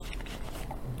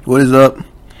What is up?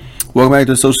 Welcome back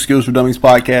to the Social Skills for Dummies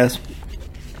podcast.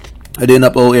 I didn't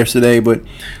upload yesterday, but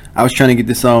I was trying to get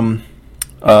this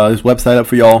website up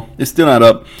for y'all. It's still not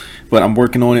up, but I'm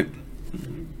working on it.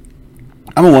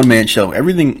 I'm a one-man show.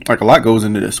 Everything, a lot goes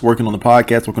into this. Working on the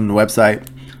podcast, working on the website.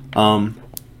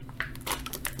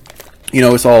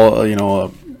 It's all,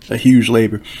 a huge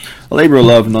labor. A labor of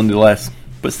love, nonetheless,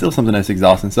 but still something that's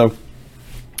exhausting. So,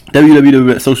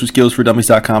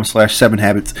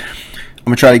 www.socialskillsfordummies.com/7habits. I'm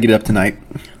going to try to get it up tonight.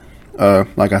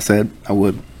 Like I said, I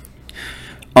would.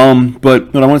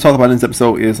 But what I want to talk about in this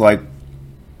episode is,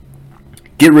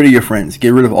 get rid of your friends.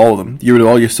 Get rid of all of them. Get rid of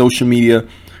all your social media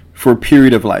for a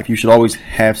period of life. You should always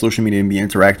have social media and be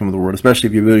interacting with the world, especially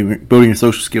if you're building your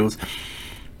social skills.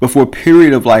 But for a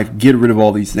period of life, get rid of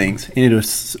all these things. And it'll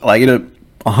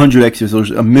 100x your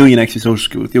social, 1,000,000x your social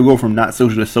skills. You'll go from not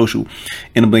social to social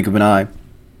in a blink of an eye.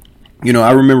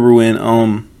 I remember when,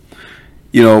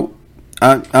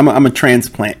 I'm a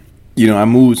transplant. I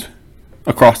moved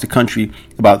across the country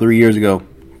about 3 years ago.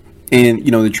 And,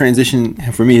 the transition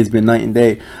for me has been night and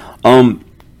day.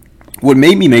 What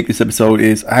made me make this episode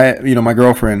is my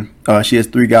girlfriend, she has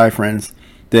 3 guy friends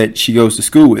that she goes to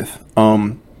school with.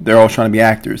 They're all trying to be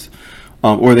actors,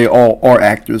 or they all are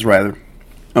actors rather.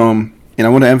 And I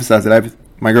want to emphasize that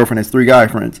my girlfriend has 3 guy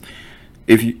friends.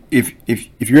 If you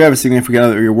have a significant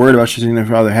other, or you're worried about your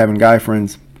significant other having guy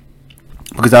friends,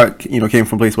 because I came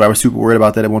from a place where I was super worried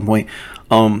about that at one point.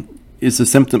 It's a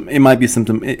symptom. It might be a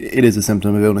symptom. It is a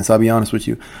symptom of illness. I'll be honest with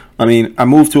you. I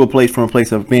moved from a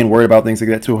place of being worried about things like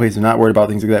that to a place of not worried about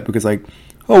things like that because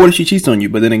what if she cheats on you?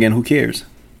 But then again, who cares?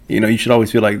 You should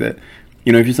always feel like that.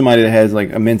 If you're somebody that has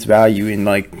immense value and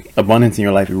abundance in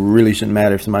your life, it really shouldn't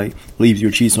matter if somebody leaves you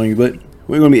or cheats on you. But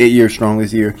we're going to be 8 years strong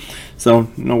this year, so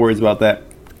no worries about that.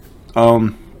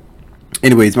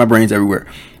 Anyways, my brain's everywhere.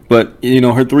 But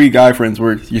her 3 guy friends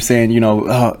were, you're saying,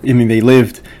 they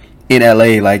lived in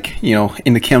LA,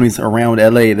 in the counties around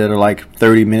LA that are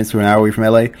 30 minutes to an hour away from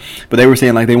LA. But they were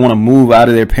saying they want to move out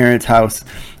of their parents' house.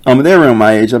 They're around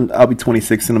my age. I'll be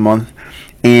 26 in a month,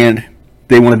 and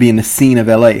they want to be in the scene of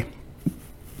LA.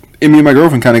 And me and my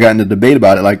girlfriend kind of got into a debate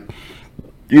about it.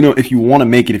 If you want to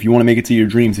make it, to your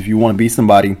dreams, if you want to be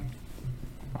somebody,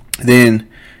 then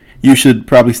you should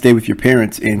probably stay with your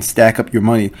parents and stack up your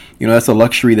money. That's a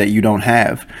luxury that you don't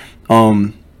have.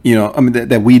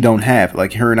 That we don't have.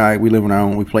 Her and I, we live on our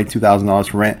own. We pay $2,000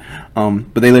 for rent.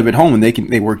 But they live at home and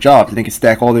they work jobs. And they can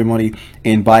stack all their money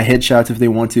and buy headshots if they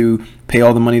want to, pay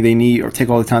all the money they need, or take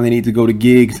all the time they need to go to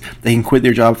gigs. They can quit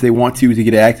their job if they want to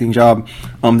get an acting job.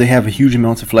 They have a huge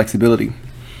amount of flexibility.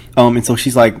 And so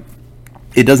she's like,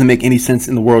 it doesn't make any sense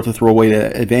in the world to throw away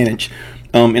that advantage.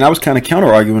 And I was kind of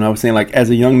counter-arguing. I was saying, as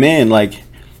a young man,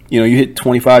 you hit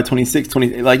 25, 26,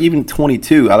 20, even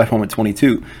 22. I left home at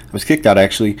 22. I was kicked out,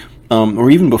 actually. Or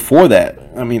even before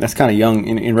that. That's kind of young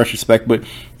in retrospect. But,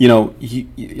 you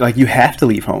have to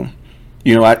leave home.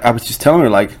 I was just telling her,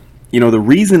 the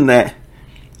reason that,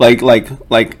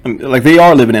 they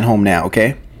are living at home now,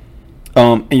 okay?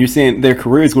 And you're saying their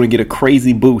career is going to get a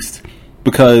crazy boost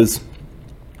because,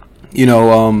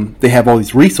 they have all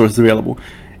these resources available.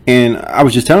 And I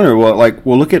was just telling her,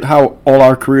 well, look at how all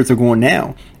our careers are going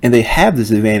now. And they have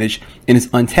this advantage, and it's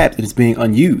untapped, and it's being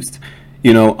unused.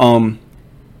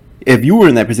 If you were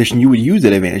in that position, you would use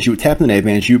that advantage. You would tap into that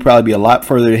advantage. You would probably be a lot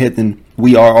further ahead than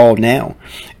we are all now.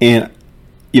 And,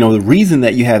 the reason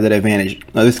that you have that advantage,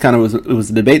 this kind of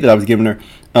was a debate that I was giving her.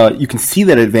 You can see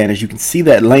that advantage. You can see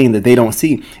that lane that they don't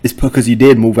see. It's because you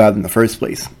did move out in the first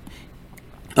place.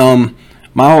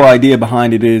 My whole idea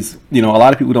behind it is, a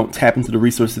lot of people don't tap into the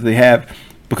resources they have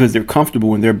because they're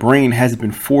comfortable and their brain hasn't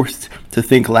been forced to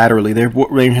think laterally. Their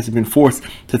brain hasn't been forced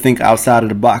to think outside of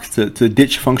the box, to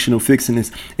ditch functional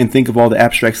fixedness and think of all the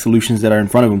abstract solutions that are in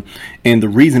front of them. And the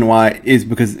reason why is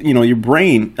because, your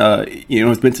brain,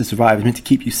 is meant to survive. It's meant to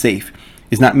keep you safe.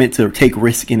 It's not meant to take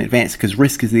risk in advance because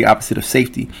risk is the opposite of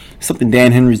safety. Something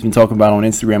Dan Henry's been talking about on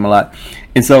Instagram a lot.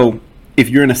 And so if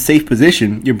you're in a safe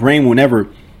position, your brain will never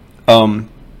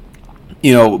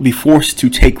be forced to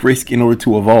take risk in order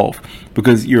to evolve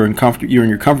because you're in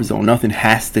your comfort zone. Nothing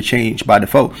has to change by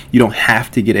default. You don't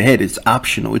have to get ahead. It's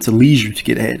optional. It's a leisure to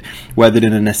get ahead rather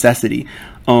than a necessity.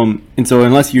 And so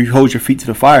unless you hold your feet to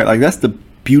the fire, that's the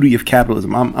beauty of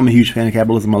capitalism. I'm a huge fan of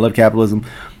capitalism. I love capitalism.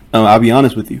 I'll be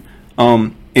honest with you.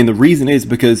 And the reason is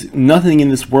because nothing in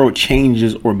this world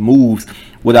changes or moves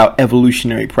without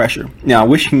evolutionary pressure. Now, I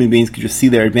wish human beings could just see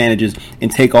their advantages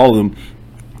and take all of them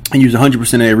and use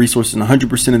 100% of their resources and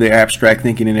 100% of their abstract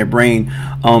thinking in their brain,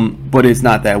 but it's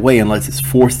not that way unless it's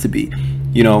forced to be.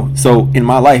 So in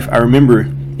my life, I remember,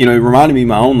 it reminded me of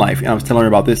my own life, and I was telling her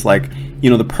about this,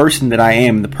 the person that I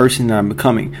am, the person that I'm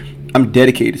becoming. I'm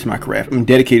dedicated to my craft. I'm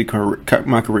dedicated to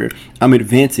my career. I'm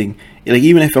advancing. Like,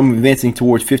 even if I'm advancing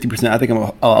towards 50%, I think I'm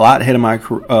a lot ahead of my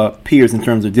peers in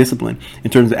terms of discipline,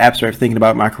 in terms of abstract thinking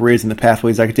about my careers and the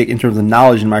pathways I could take, in terms of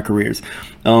knowledge in my careers.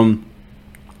 I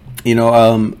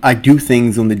do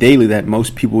things on the daily that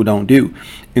most people don't do.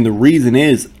 And the reason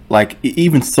is, like,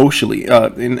 even socially,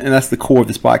 and that's the core of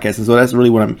this podcast. And so that's really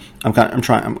what I'm kind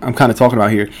of talking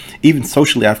about here. Even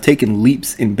socially, I've taken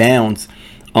leaps and bounds.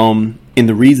 And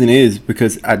the reason is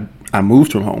because I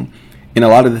moved from home, and a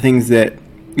lot of the things that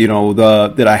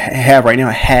that I have right now,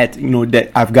 I had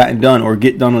that I've gotten done or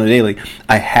get done on a daily,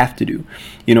 I have to do.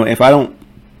 If I don't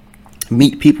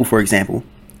meet people, for example,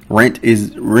 rent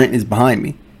is behind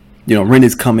me. Rent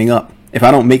is coming up. If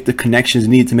I don't make the connections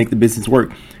needed to make the business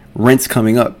work, rent's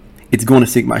coming up. It's going to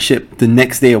sink my ship. The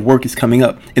next day of work is coming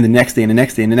up, and the next day, and the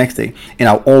next day, and the next day. And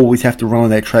I'll always have to run on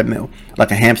that treadmill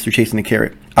like a hamster chasing a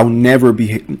carrot. I'll never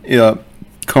be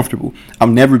comfortable. I'll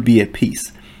never be at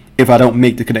peace if I don't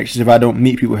make the connections, if I don't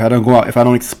meet people, if I don't go out, if I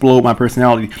don't explode my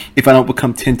personality, if I don't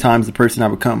become 10 times the person I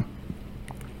become.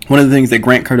 One of the things that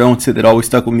Grant Cardone said that always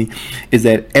stuck with me is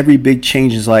that every big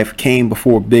change in life came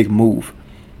before a big move.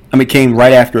 It came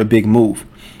right after a big move.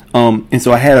 And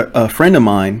so I had a friend of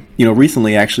mine,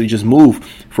 recently actually just moved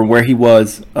from where he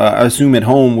was, I assume at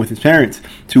home with his parents,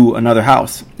 to another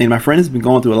house. And my friend has been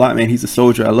going through a lot, man. He's a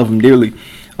soldier. I love him dearly.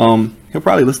 He'll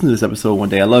probably listen to this episode one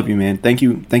day. I love you, man. Thank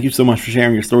you so much for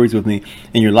sharing your stories with me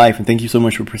in your life, and thank you so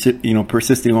much for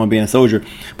persisting on being a soldier.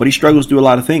 But he struggles through a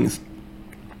lot of things,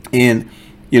 and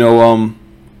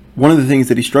one of the things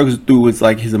that he struggles through is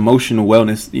like his emotional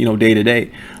wellness, day to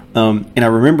day. And I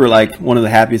remember, like, one of the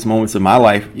happiest moments of my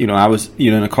life, I was,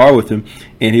 in a car with him,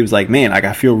 and he was like, man, like,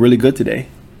 I feel really good today.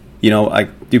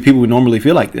 Like, do people normally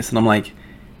feel like this? And I'm like,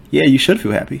 yeah, you should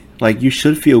feel happy. Like, you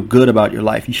should feel good about your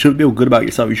life. You should feel good about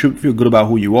yourself. You should feel good about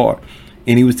who you are.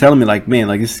 And he was telling me, like, man,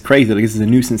 like, this is crazy. Like, this is a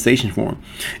new sensation for him.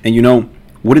 And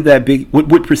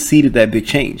what preceded that big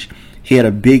change? He had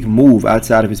a big move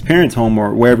outside of his parents' home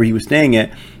or wherever he was staying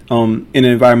at, in an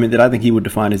environment that I think he would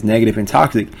define as negative and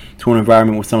toxic, to an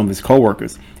environment with some of his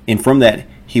coworkers. And from that,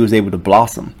 he was able to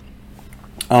blossom.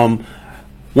 One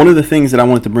of the things that I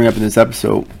wanted to bring up in this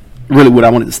episode, really what I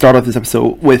wanted to start off this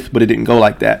episode with, but it didn't go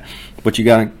like that. But you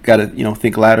gotta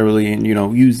think laterally and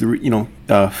use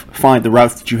the find the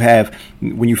routes that you have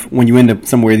when you end up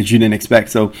somewhere that you didn't expect.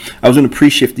 So I was in a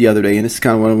pre-shift the other day, and this is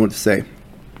kind of what I wanted to say.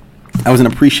 I was in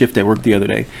a pre-shift at work the other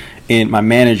day, and my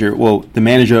manager, the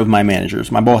manager of my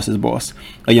managers, my boss's boss,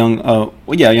 a young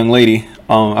lady.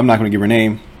 I'm not going to give her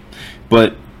name,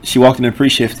 but she walked in a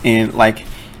pre-shift, and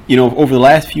over the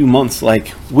last few months,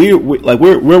 we're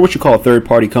what you call a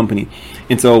third-party company,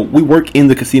 and so we work in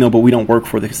the casino, but we don't work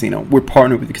for the casino. We're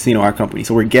partnered with the casino, our company,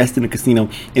 so we're guests in the casino,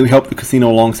 and we help the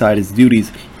casino alongside its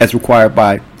duties as required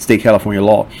by state California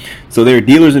law. So there are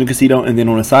dealers in the casino, and then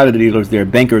on the side of the dealers, there are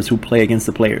bankers who play against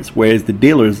the players, whereas the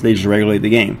dealers, they just regulate the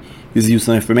game. This is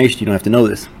useful information. You don't have to know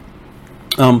this.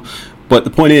 But the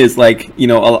point is, a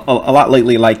lot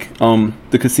lately,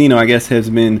 the casino, I guess, has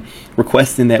been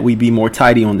requesting that we be more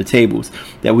tidy on the tables,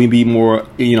 that we be more,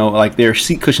 there are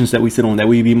seat cushions that we sit on, that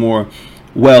we be more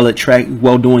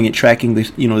doing at tracking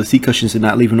the seat cushions and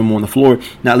not leaving them on the floor,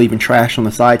 not leaving trash on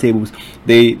the side tables.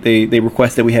 They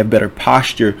request that we have better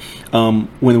posture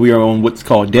when we are on what's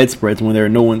called dead spreads, when there are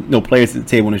no players at the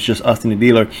table and it's just us and the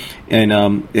dealer,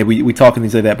 and we talk and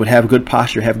things like that. But have good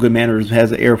posture, have good manners,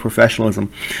 has an air of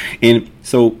professionalism. And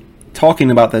so,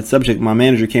 talking about that subject, my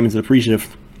manager came into the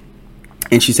pre-shift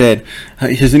and she said,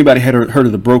 "Has anybody heard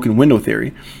of the broken window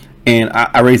theory?" And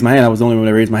I raised my hand. I was the only one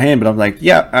that raised my hand, but I was like,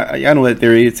 yeah, I know that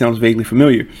theory. It sounds vaguely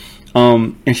familiar.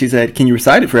 And she said, can you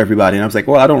recite it for everybody? And I was like,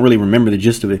 well, I don't really remember the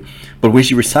gist of it. But when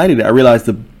she recited it, I realized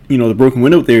the broken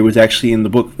window theory was actually in the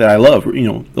book that I love,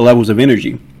 The Levels of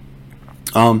Energy.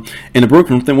 And the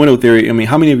broken window theory,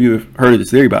 how many of you have heard of this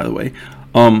theory, by the way?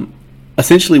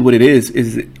 Essentially what it is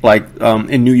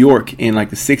in New York in the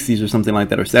 60s or something like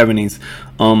that, or 70s,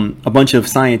 a bunch of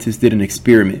scientists did an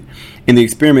experiment. And the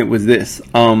experiment was this.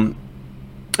 The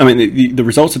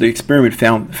results of the experiment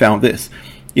found this.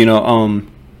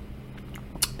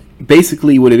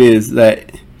 Basically what it is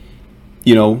that,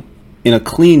 in a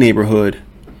clean neighborhood,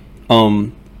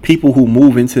 people who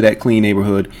move into that clean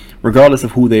neighborhood, regardless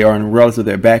of who they are and regardless of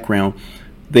their background,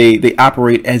 they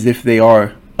operate as if they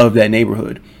are of that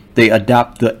neighborhood. They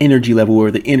adopt the energy level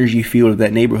or the energy field of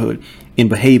that neighborhood and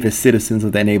behave as citizens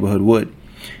of that neighborhood would.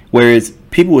 Whereas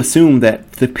people assume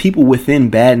that the people within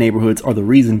bad neighborhoods are the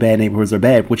reason bad neighborhoods are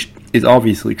bad, which is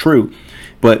obviously true.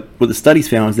 But what the studies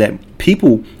found is that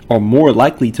people are more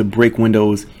likely to break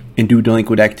windows and do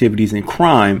delinquent activities and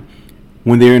crime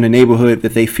when they're in a neighborhood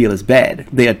that they feel is bad.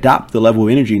 They adopt the level of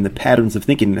energy and the patterns of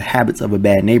thinking and the habits of a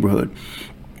bad neighborhood.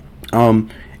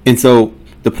 And so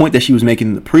the point that she was making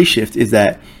in the pre-shift is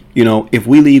that, you know, if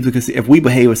we leave the if we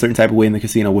behave a certain type of way in the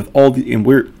casino with all the, and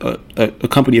we're a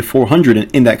company of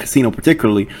 400 in that casino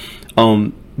particularly,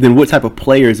 then what type of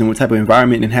players and what type of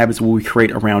environment and habits will we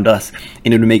create around us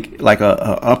in order to make like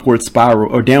a upward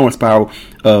spiral or downward spiral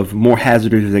of more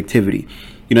hazardous activity?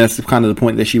 You know, that's kind of the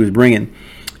point that she was bringing.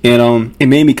 And it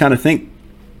made me kind of think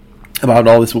about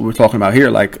all this, what we're talking about here.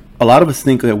 Like, a lot of us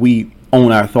think that we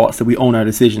own our thoughts, that we own our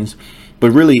decisions.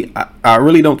 But really, I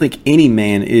really don't think any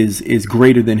man is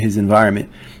greater than his environment.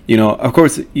 You know, of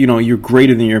course, you know, you're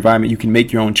greater than your environment. You can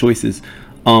make your own choices.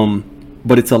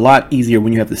 But it's a lot easier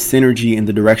when you have the synergy and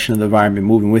the direction of the environment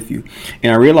moving with you.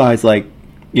 And I realized, like,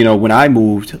 you know, when I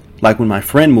moved, like when my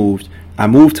friend moved, I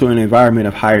moved to an environment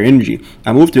of higher energy.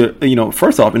 I moved to, you know,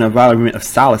 first off, an environment of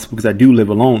solace because I do live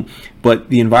alone, but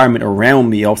the environment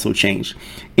around me also changed.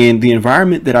 And the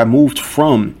environment that I moved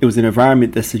from, it was an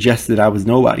environment that suggested I was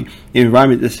nobody, an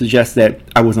environment that suggests that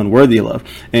I was unworthy of love,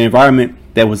 an environment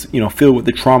that was, you know, filled with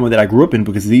the trauma that I grew up in,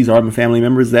 because these are my family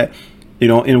members that, you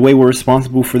know, in a way were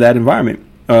responsible for that environment,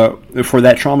 for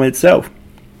that trauma itself.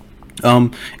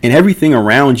 And everything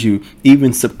around you,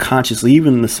 even subconsciously,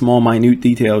 even the small, minute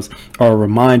details, are a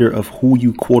reminder of who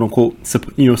you, quote unquote,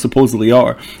 supposedly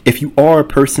are. If you are a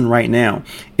person right now,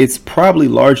 it's probably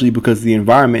largely because the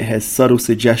environment has subtle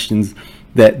suggestions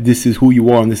that this is who you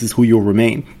are and this is who you'll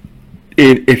remain.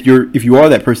 And if you are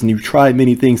that person, you've tried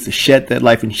many things to shed that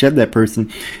life and shed that person,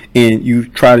 and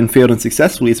you've tried and failed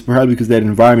unsuccessfully, it's probably because that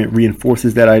environment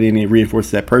reinforces that identity,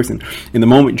 reinforces that person. In the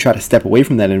moment you try to step away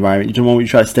from that environment, the moment you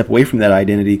try to step away from that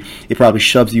identity, it probably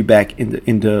shoves you back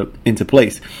into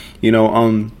place. You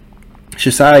know,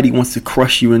 society wants to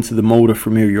crush you into the mold of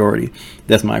familiarity.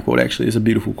 That's my quote, actually. It's a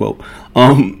beautiful quote.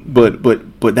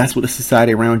 But that's what the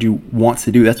society around you wants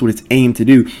to do. That's what it's aimed to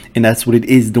do, and that's what it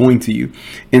is doing to you.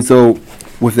 And so,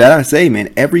 with that, I say,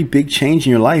 man, every big change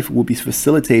in your life will be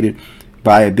facilitated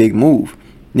by a big move.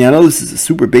 Now, I know this is a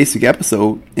super basic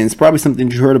episode, and it's probably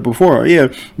something you heard of before.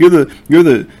 Yeah, you're the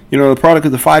the product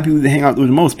of the 5 people that hang out with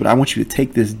the most. But I want you to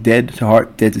take this dead to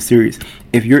heart, dead to serious.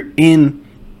 If you're in,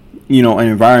 an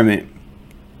environment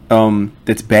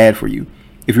that's bad for you,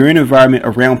 if you're in an environment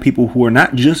around people who are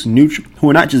not just neutral, who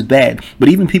are not just bad, but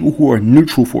even people who are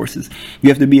neutral forces, you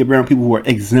have to be around people who are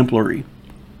exemplary.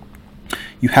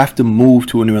 You have to move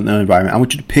to a new environment. I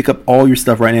want you to pick up all your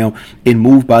stuff right now and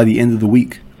move by the end of the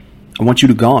week. I want you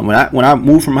to go on. When I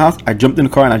moved from my house, I jumped in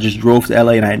the car and I just drove to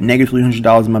LA, and I had negative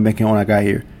 $300 in my bank account when I got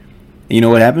here. And you know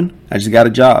what happened? I just got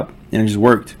a job and it just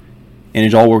worked, and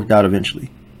it all worked out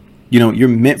eventually. You're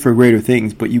meant for greater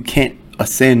things, but you can't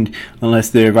ascend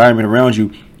unless the environment around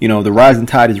you, the rising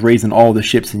tide is raising all the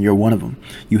ships and you're one of them.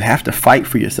 You have to fight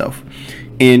for yourself.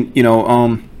 And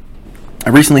I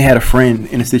recently had a friend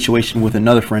in a situation with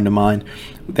another friend of mine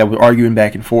that were arguing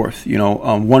back and forth.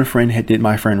 One friend had did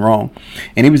my friend wrong,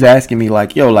 and he was asking me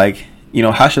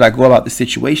how should I go about the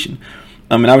situation?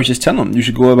 And I was just telling him, you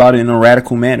should go about it in a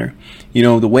radical manner.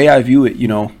 The way I view it,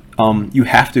 you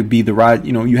have to be the rise.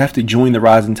 You have to join the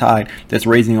rising tide that's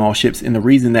raising all ships. And the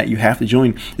reason that you have to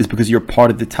join is because you're part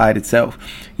of the tide itself.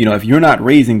 If you're not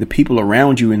raising, the people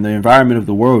around you and the environment of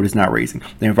the world is not raising.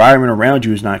 The environment around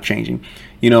you is not changing.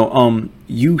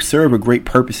 You serve a great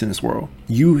purpose in this world.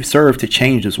 You serve to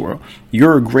change this world.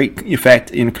 You're a great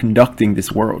effect in conducting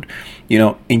this world,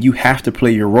 and you have to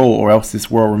play your role, or else this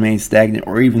world remains stagnant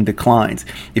or even declines.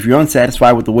 If you're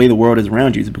unsatisfied with the way the world is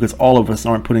around you, it's because all of us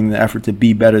aren't putting the effort to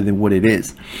be better than what it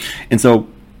is. And so,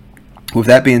 with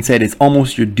that being said, it's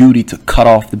almost your duty to cut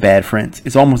off the bad friends.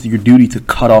 It's almost your duty to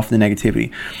cut off the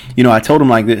negativity. I told him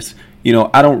like this.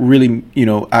 I don't really,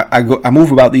 I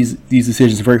move about these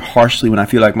decisions very harshly when I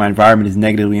feel like my environment is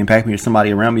negatively impacting me, or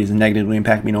somebody around me is negatively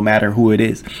impacting me, no matter who it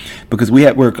is, because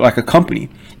we're like a company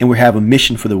and we have a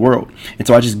mission for the world. And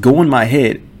so I just go in my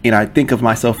head and I think of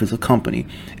myself as a company,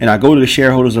 and I go to the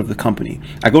shareholders of the company.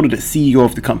 I go to the CEO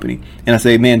of the company and I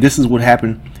say, man, this is what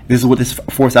happened. This is what this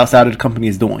force outside of the company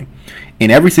is doing.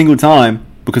 And every single time,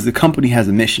 because the company has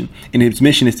a mission, and its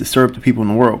mission is to serve the people in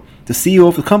the world. The CEO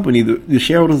of the company, the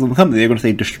shareholders of the company, they're going to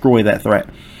say, destroy that threat.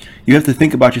 You have to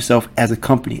think about yourself as a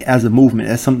company, as a movement,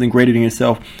 as something greater than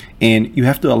yourself, and you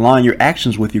have to align your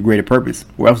actions with your greater purpose,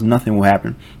 or else nothing will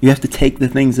happen. You have to take the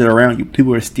things that are around you.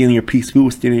 People are stealing your peace, people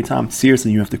are stealing your time.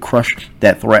 Seriously, you have to crush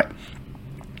that threat.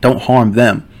 Don't harm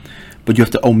them, but you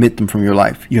have to omit them from your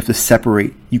life. You have to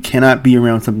separate. You cannot be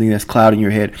around something that's clouding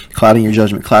your head, clouding your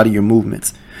judgment, clouding your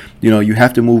movements. You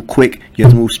have to move quick. You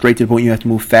have to move straight to the point. You have to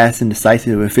move fast and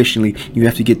decisive and efficiently. You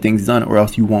have to get things done, or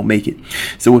else you won't make it.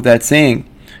 So with that saying,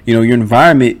 Your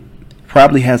environment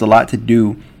probably has a lot to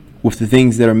do with the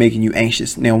things that are making you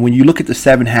anxious. Now, when you look at the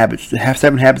 7 habits, the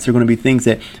 7 habits are going to be things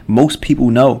that most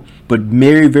people know, but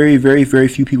very, very, very, very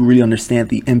few people really understand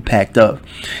the impact of.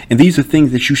 And these are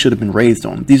things that you should have been raised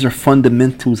on. These are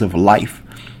fundamentals of life,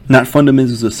 not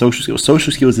fundamentals of social skills.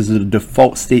 Social skills is a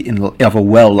default state of a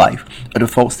well life, a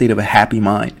default state of a happy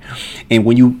mind. And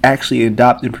when you actually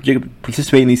adopt and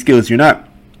participate in these skills, you're not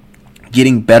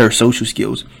getting better social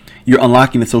skills. You're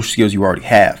unlocking the social skills you already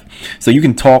have. So you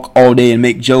can talk all day and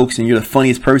make jokes, and you're the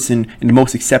funniest person and the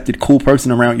most accepted, cool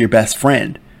person around your best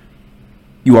friend.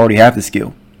 You already have the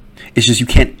skill. It's just you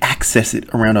can't access it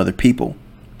around other people.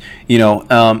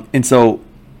 And so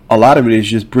a lot of it is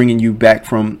just bringing you back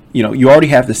from, you already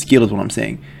have the skill is what I'm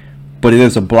saying, but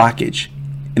there's a blockage,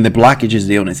 and the blockage is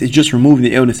the illness. It's just removing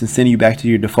the illness and sending you back to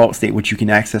your default state, which you can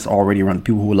access already around the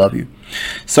people who love you.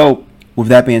 So with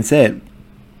that being said,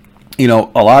 a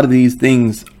lot of these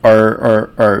things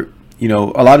are a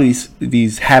lot of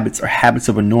these habits are habits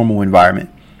of a normal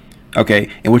environment. Okay.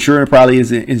 And what you're in probably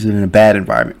is in a bad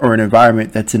environment, or an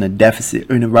environment that's in a deficit,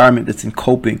 or an environment that's in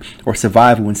coping or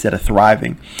survival instead of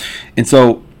thriving. And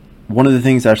so one of the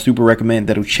things I super recommend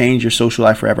that'll change your social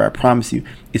life forever, I promise you,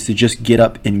 is to just get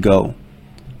up and go.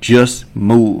 Just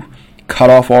move. Cut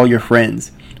off all your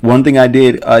friends. One thing I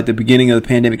did at the beginning of the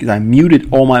pandemic is I muted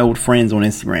all my old friends on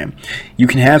Instagram. You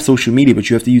can have social media, but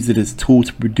you have to use it as a tool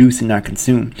to produce and not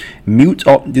consume. Mute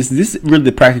all. This is really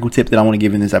the practical tip that I want to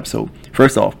give in this episode.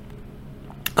 First off,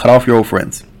 cut off your old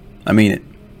friends. I mean it.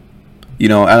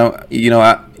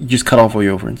 Just cut off all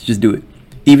your old friends. Just do it.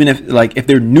 Even if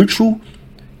they're neutral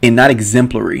and not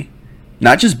exemplary,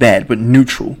 not just bad, but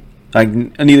neutral, like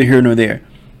neither here nor there.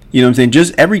 You know what I'm saying?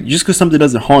 Just because something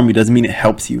doesn't harm you doesn't mean it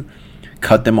helps you.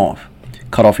 Cut them off.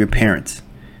 Cut off your parents.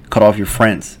 Cut off your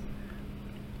friends.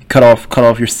 Cut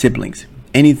off your siblings.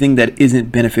 Anything that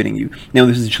isn't benefiting you. Now,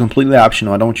 this is completely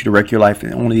optional. I don't want you to wreck your life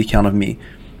on the account of me.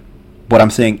 But I'm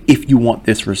saying, if you want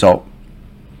this result,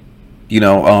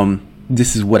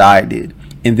 this is what I did.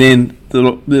 And then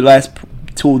the last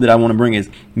tool that I want to bring is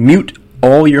mute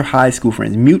all your high school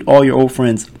friends. Mute all your old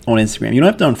friends on Instagram. You don't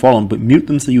have to unfollow them, but mute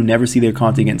them so you never see their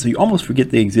content again. So you almost forget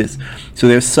they exist. So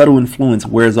their subtle influence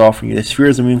wears off from you. Their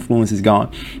spheres of influence is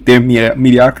gone. Their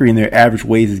mediocrity and their average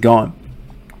ways is gone.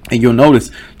 And you'll notice,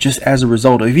 just as a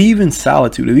result of even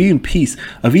solitude, of even peace,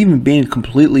 of even being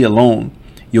completely alone,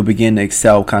 you'll begin to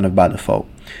excel kind of by default.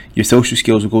 Your social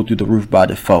skills will go through the roof by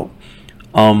default.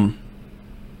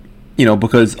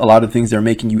 Because a lot of things that are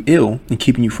making you ill and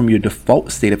keeping you from your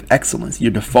default state of excellence,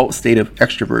 your default state of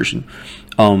extroversion,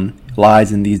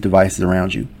 lies in these devices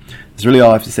around you. That's really all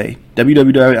I have to say.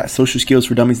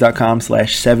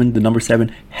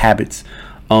 www.socialskillsfordummies.com/7 habits.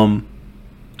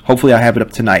 Hopefully I have it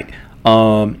up tonight.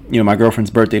 My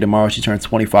girlfriend's birthday tomorrow. She turns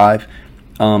 25.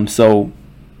 So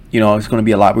it's going to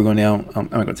be a lot. We're going down. I'm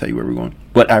not going to tell you where we're going,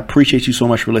 but I appreciate you so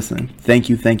much for listening. Thank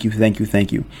you.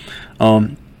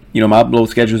 My upload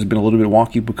schedule has been a little bit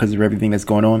wonky because of everything that's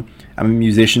going on. I'm a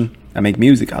musician. I make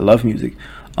music. I love music.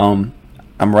 I'm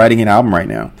writing an album right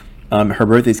now. Her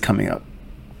birthday's coming up.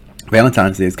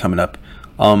 Valentine's Day is coming up.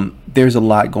 There's a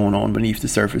lot going on beneath the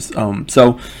surface.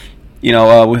 So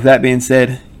with that being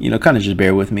said, kind of just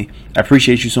bear with me. I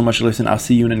appreciate you so much for listening. I'll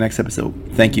see you in the next episode.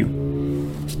 Thank you.